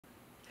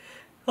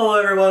Hello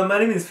everyone, my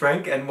name is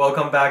Frank and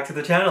welcome back to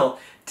the channel.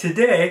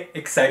 Today,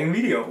 exciting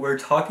video. We're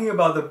talking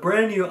about the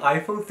brand new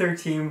iPhone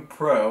 13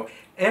 Pro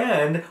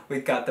and we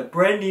got the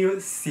brand new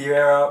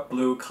Sierra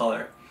Blue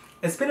color.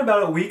 It's been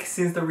about a week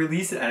since the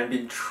release and I've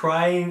been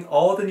trying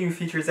all the new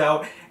features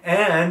out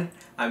and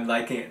I'm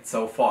liking it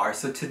so far.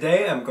 So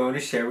today I'm going to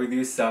share with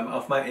you some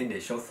of my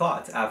initial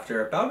thoughts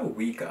after about a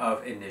week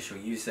of initial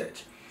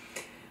usage.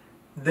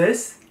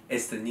 This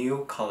is the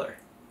new color.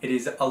 It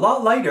is a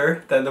lot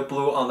lighter than the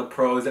blue on the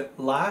Pros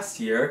last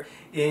year.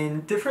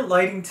 In different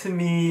lighting to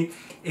me,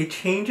 it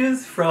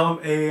changes from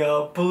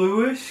a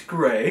bluish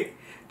gray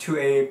to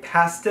a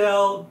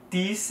pastel,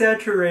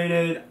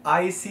 desaturated,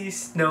 icy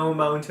snow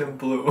mountain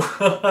blue.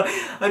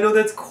 I know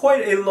that's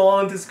quite a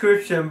long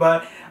description,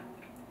 but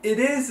it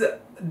is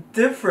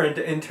different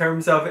in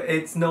terms of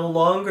it's no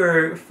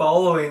longer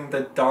following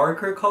the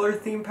darker color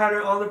theme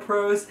pattern on the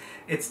Pros.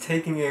 It's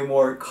taking a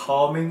more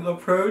calming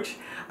approach.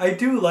 I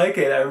do like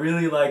it. I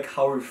really like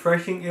how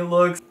refreshing it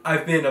looks.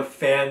 I've been a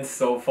fan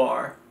so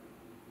far.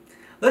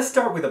 Let's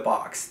start with the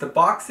box. The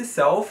box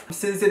itself,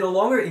 since it no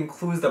longer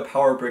includes the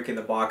power brick in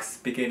the box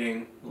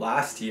beginning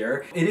last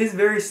year, it is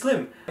very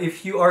slim.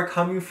 If you are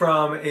coming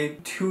from a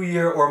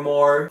 2-year or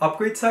more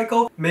upgrade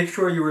cycle, make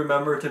sure you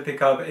remember to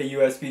pick up a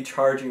USB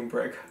charging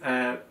brick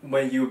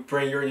when you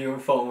bring your new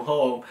phone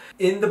home.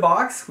 In the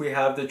box, we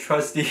have the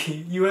trusty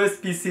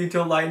USB-C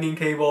to Lightning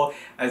cable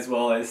as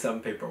well as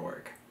some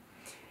paperwork.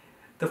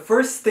 The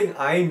first thing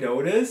I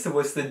noticed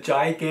was the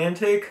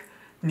gigantic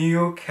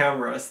new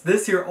cameras.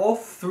 This year all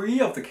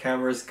 3 of the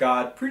cameras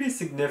got pretty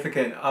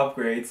significant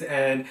upgrades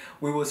and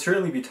we will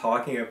certainly be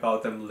talking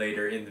about them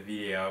later in the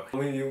video.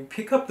 When you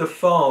pick up the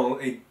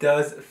phone, it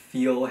does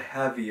feel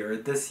heavier.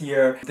 This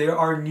year there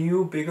are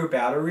new bigger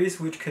batteries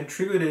which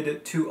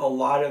contributed to a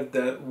lot of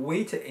the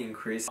weight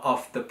increase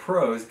of the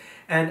Pros,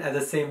 and at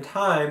the same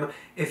time,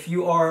 if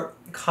you are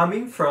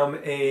coming from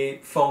a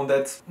phone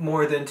that's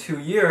more than 2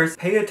 years,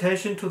 pay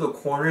attention to the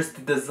corners.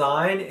 The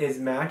design is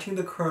matching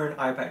the current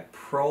iPad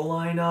Pro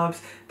lineups.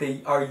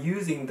 They are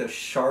using the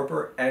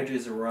sharper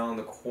edges around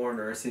the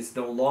corners. It's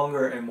no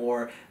longer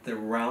the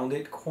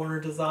rounded corner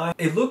design.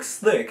 It looks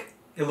slick.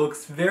 It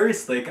looks very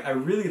slick. I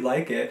really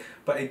like it,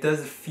 but it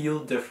does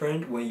feel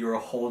different when you're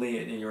holding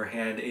it in your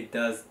hand. It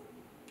does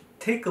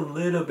take a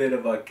little bit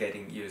of a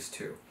getting used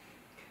to.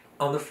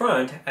 On the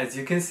front, as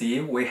you can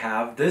see, we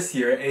have this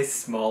year a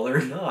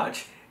smaller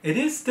notch. It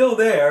is still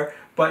there,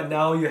 but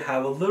now you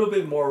have a little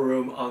bit more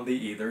room on the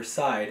either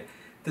side.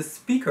 The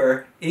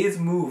speaker is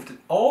moved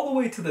all the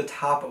way to the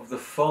top of the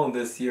phone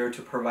this year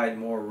to provide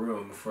more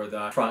room for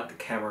the front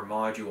camera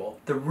module.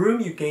 The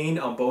room you gain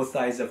on both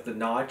sides of the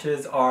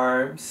notches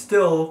are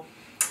still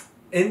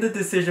in the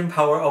decision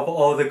power of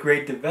all the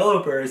great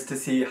developers to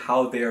see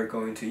how they are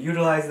going to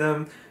utilize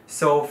them.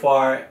 So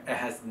far, it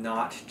has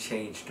not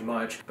changed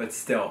much, but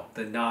still,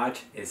 the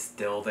notch is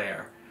still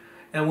there.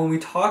 And when we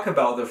talk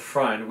about the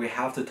front, we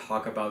have to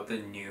talk about the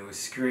new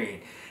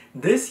screen.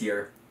 This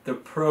year, the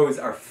Pros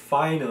are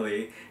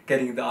finally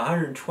getting the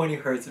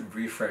 120Hz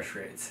refresh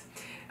rates.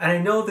 And I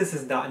know this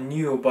is not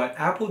new, but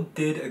Apple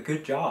did a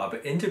good job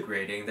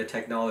integrating the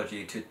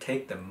technology to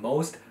take the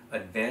most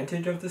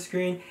advantage of the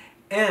screen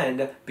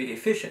and be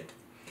efficient.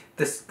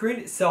 The screen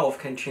itself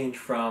can change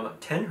from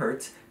 10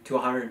 Hz to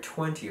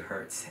 120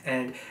 Hz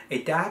and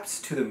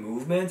adapts to the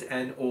movement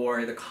and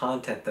or the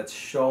content that's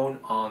shown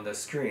on the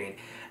screen.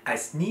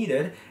 As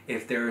needed,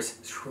 if there's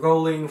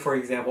scrolling, for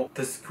example,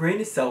 the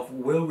screen itself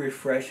will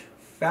refresh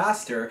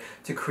faster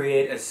to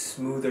create a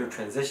smoother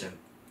transition.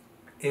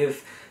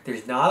 If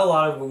there's not a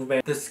lot of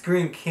movement, the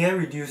screen can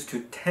reduce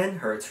to 10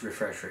 Hz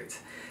refresh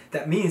rates.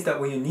 That means that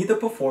when you need the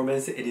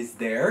performance, it is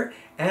there,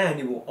 and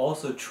it will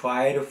also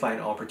try to find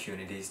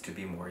opportunities to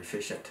be more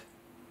efficient.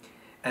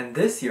 And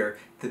this year,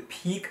 the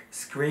peak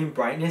screen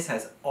brightness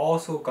has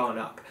also gone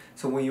up.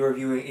 So when you're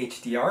viewing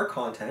HDR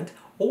content,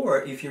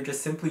 or if you're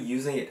just simply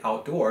using it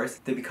outdoors,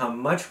 they become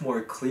much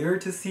more clear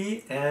to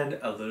see and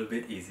a little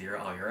bit easier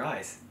on your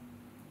eyes.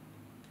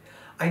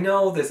 I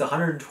know this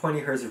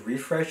 120Hz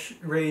refresh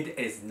rate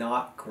is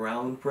not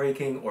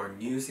groundbreaking or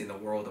news in the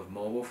world of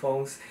mobile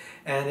phones,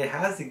 and it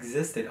has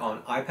existed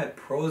on iPad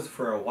Pros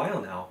for a while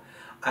now.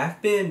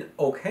 I've been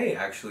okay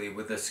actually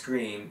with the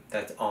screen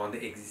that's on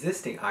the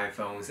existing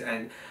iPhones,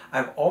 and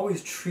I've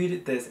always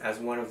treated this as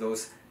one of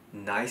those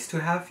nice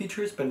to have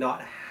features but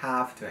not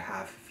have to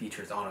have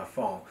features on a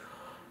phone.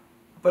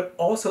 But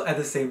also at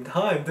the same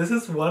time, this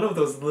is one of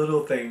those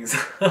little things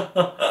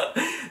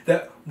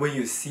that when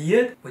you see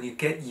it, when you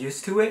get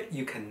used to it,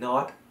 you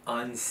cannot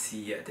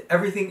unsee it.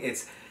 Everything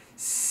is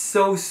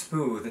so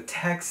smooth. The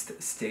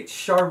text stays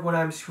sharp when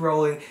I'm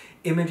scrolling.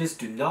 Images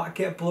do not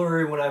get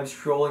blurry when I'm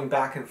scrolling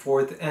back and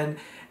forth. And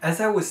as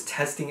I was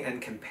testing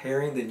and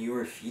comparing the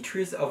newer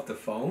features of the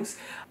phones,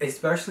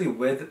 especially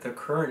with the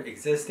current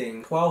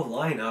existing 12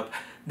 lineup,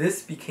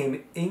 this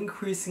became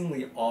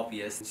increasingly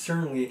obvious.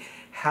 Certainly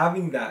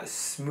having that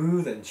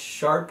smooth and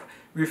sharp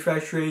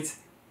refresh rates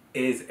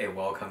is a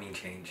welcoming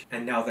change.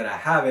 And now that I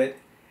have it,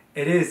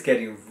 it is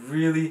getting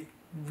really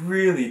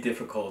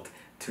difficult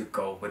to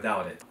go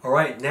without it.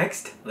 Alright,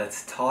 next,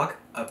 let's talk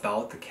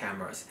about the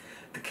cameras.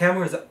 The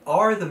cameras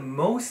are the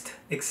most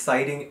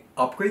exciting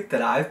upgrade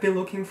that I've been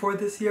looking for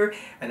this year,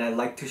 and I'd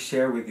like to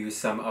share with you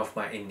some of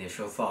my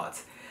initial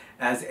thoughts.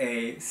 As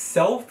a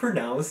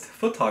self-pronounced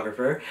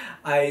photographer,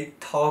 I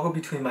toggle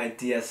between my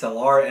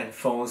DSLR and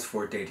phones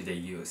for day-to-day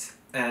use.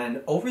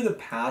 And over the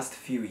past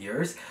few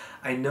years,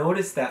 I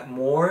noticed that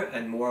more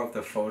and more of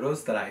the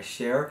photos that I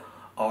share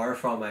are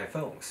from my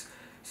phones.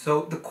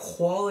 So the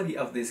quality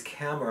of this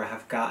camera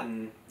have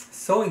gotten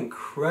so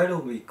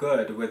incredibly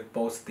good with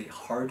both the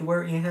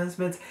hardware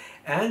enhancements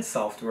and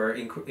software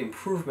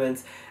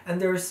improvements, and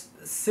there's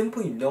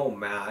simply no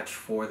match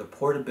for the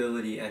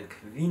portability and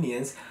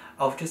convenience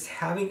of just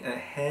having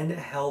a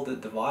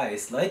handheld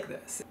device like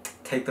this.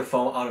 Take the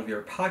phone out of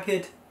your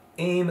pocket,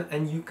 aim,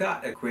 and you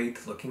got a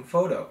great looking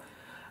photo.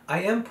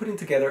 I am putting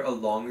together a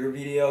longer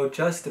video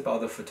just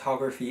about the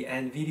photography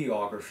and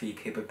videography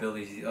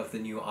capabilities of the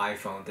new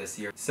iPhone this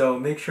year, so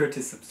make sure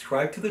to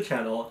subscribe to the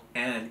channel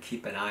and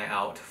keep an eye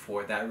out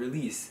for that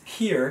release.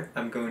 Here,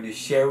 I'm going to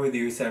share with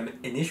you some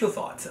initial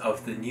thoughts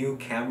of the new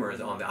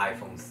cameras on the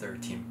iPhone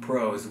 13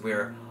 Pros,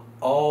 where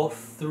all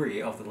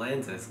three of the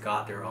lenses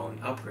got their own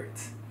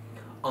upgrades.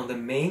 On the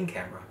main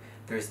camera,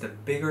 there's the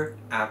bigger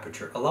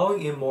aperture,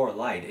 allowing in more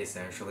light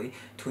essentially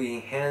to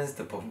enhance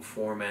the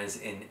performance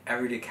in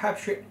everyday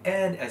capture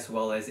and as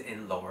well as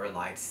in lower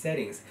light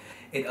settings.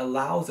 It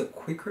allows a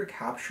quicker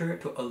capture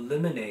to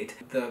eliminate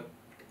the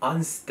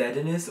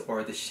unsteadiness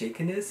or the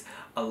shakiness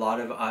a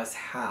lot of us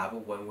have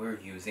when we're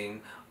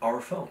using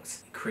our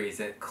phones. It creates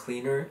a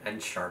cleaner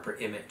and sharper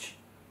image.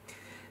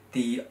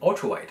 The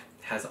ultrawide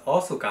has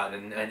also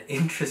gotten an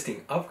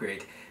interesting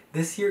upgrade.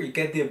 This year you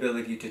get the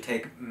ability to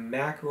take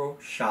macro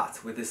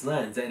shots with this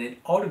lens, and it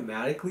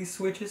automatically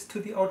switches to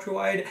the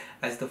ultrawide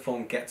as the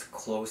phone gets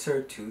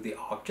closer to the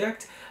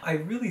object. I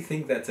really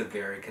think that's a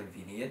very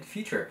convenient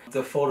feature.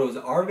 The photos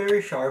are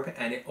very sharp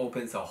and it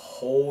opens a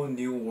whole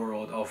new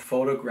world of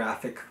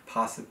photographic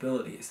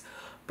possibilities.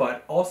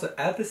 But also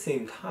at the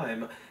same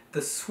time,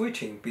 the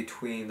switching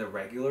between the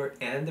regular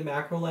and the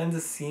macro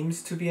lenses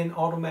seems to be an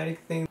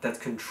automatic thing that's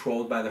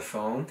controlled by the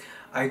phone.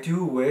 I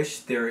do wish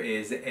there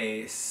is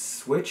a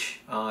switch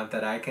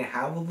that I can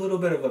have a little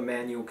bit of a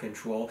manual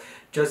control,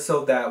 just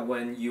so that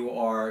when you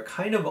are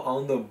kind of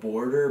on the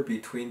border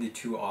between the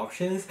two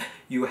options,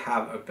 you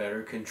have a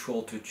better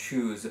control to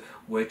choose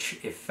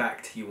which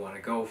effect you want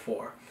to go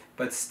for.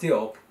 But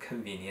still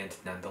convenient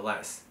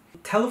nonetheless.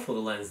 Telephoto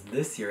lens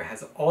this year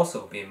has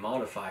also been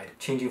modified,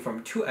 changing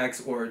from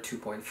 2x or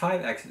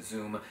 2.5x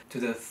zoom to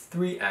the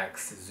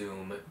 3x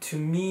zoom. To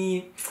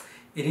me,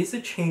 it is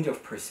a change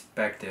of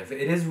perspective.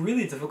 It is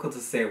really difficult to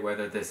say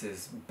whether this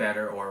is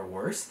better or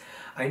worse.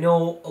 I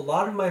know a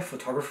lot of my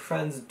photographer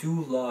friends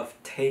do love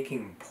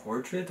taking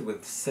portrait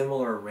with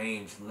similar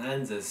range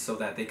lenses so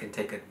that they can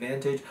take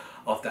advantage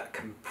of that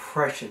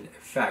compression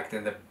effect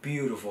and the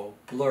beautiful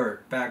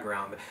blurred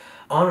background.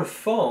 On a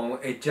phone,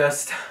 it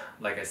just,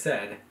 like I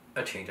said,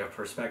 a change of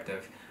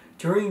perspective.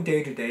 During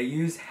day-to-day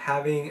use,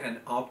 having an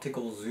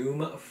optical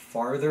zoom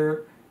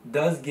farther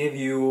does give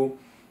you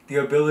the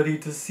ability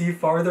to see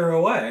farther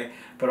away,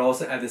 but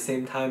also at the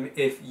same time,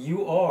 if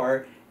you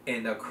are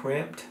in a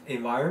cramped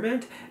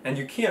environment and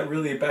you can't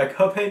really back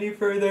up any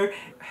further,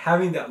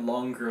 having that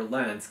longer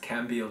lens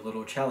can be a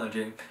little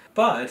challenging.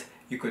 But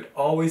you could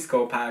always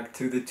go back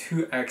to the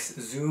 2x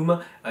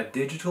zoom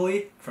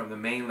digitally from the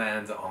main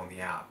lens on the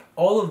app.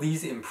 All of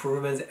these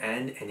improvements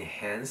and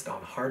enhanced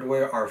on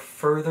hardware are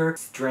further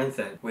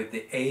strengthened with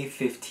the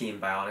A15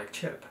 Bionic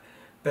chip.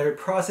 Better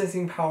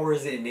processing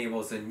powers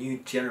enables a new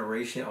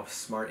generation of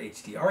smart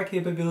HDR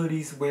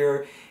capabilities,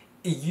 where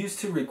it used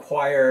to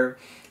require,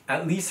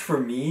 at least for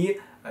me,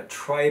 a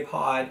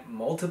tripod,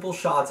 multiple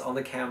shots on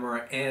the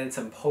camera, and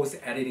some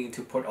post-editing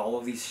to put all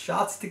of these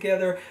shots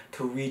together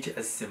to reach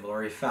a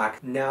similar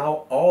effect.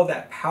 Now all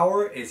that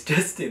power is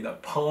just in the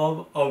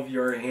palm of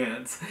your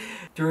hands.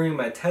 During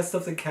my test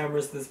of the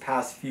cameras this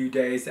past few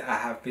days, I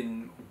have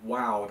been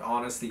wowed,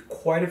 honestly,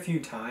 quite a few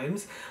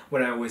times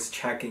when I was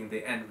checking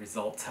the end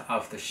result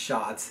of the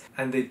shots,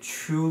 and they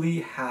truly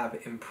have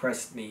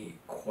impressed me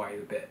quite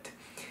a bit.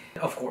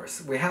 Of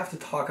course, we have to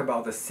talk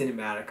about the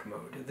cinematic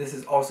mode. This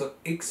is also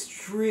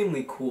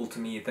extremely cool to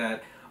me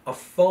that a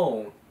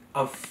phone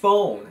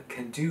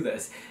can do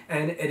this,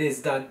 and it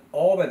is done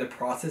all by the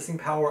processing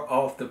power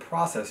of the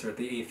processor,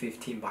 the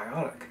A15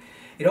 Bionic.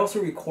 It also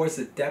records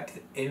the depth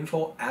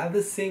info at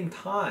the same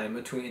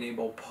time to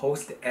enable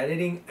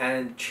post-editing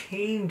and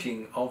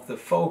changing of the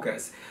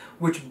focus,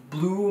 which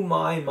blew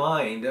my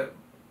mind.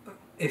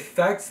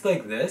 Effects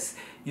like this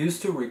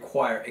used to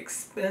require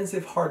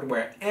expensive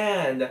hardware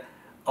and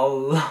a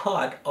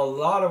lot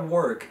of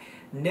work.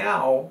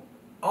 Now,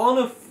 on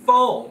a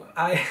phone,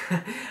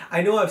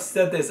 I know I've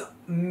said this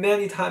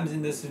many times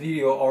in this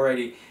video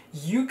already,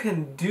 you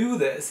can do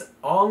this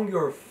on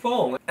your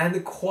phone and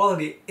the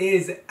quality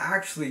is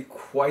actually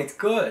quite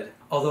good.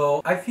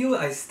 Although I feel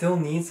I still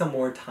need some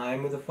more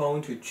time with the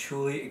phone to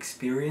truly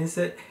experience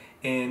it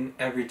in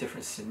every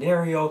different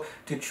scenario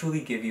to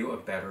truly give you a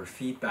better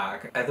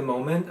feedback. At the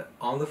moment,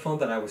 on the phone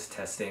that I was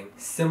testing,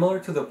 similar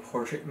to the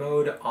portrait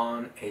mode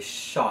on a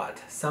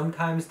shot,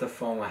 sometimes the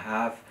phone will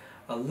have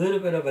a little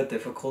bit of a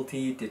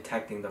difficulty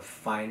detecting the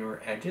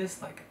finer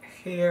edges like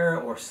hair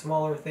or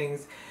smaller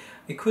things.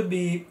 It could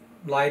be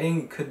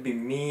lighting, it could be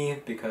me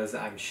because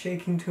I'm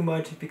shaking too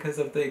much because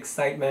of the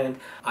excitement.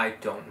 I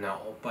don't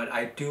know, but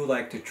I do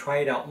like to try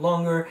it out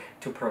longer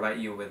to provide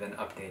you with an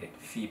updated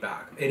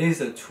feedback. It is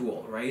a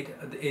tool, right?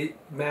 It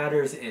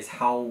matters is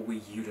how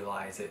we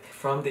utilize it.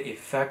 From the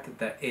effect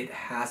that it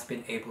has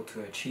been able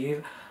to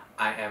achieve,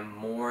 I am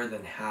more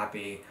than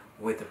happy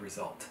with the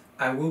result.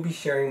 I will be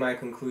sharing my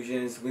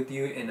conclusions with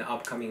you in the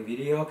upcoming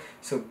video,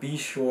 so be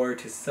sure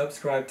to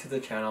subscribe to the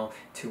channel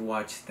to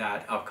watch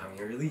that upcoming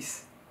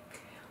release.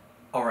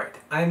 Alright,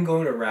 I'm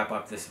going to wrap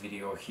up this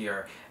video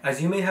here.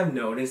 As you may have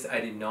noticed,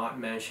 I did not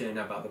mention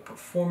about the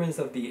performance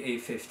of the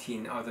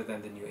A15 other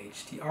than the new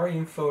HDR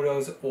in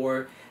photos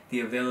or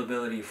the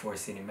availability for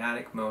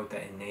cinematic mode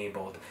that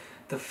enabled.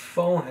 The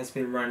phone has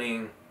been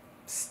running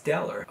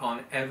stellar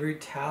on every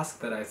task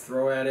that I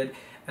throw at it,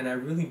 and I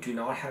really do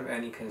not have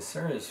any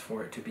concerns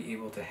for it to be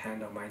able to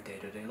handle my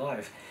day-to-day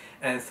life.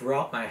 And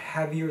throughout my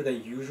heavier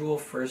than usual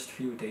first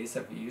few days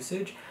of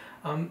usage,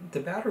 the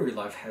battery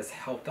life has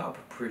held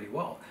up pretty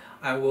well.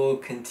 I will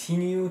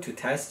continue to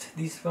test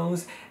these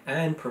phones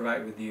and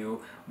provide with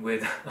you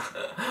with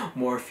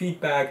more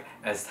feedback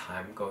as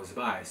time goes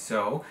by.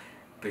 So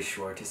be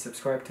sure to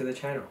subscribe to the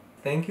channel.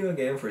 Thank you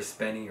again for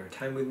spending your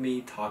time with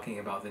me talking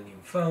about the new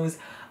phones.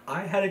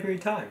 I had a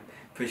great time.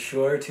 Be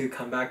sure to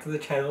come back to the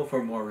channel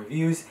for more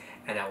reviews,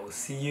 and I will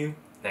see you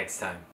next time.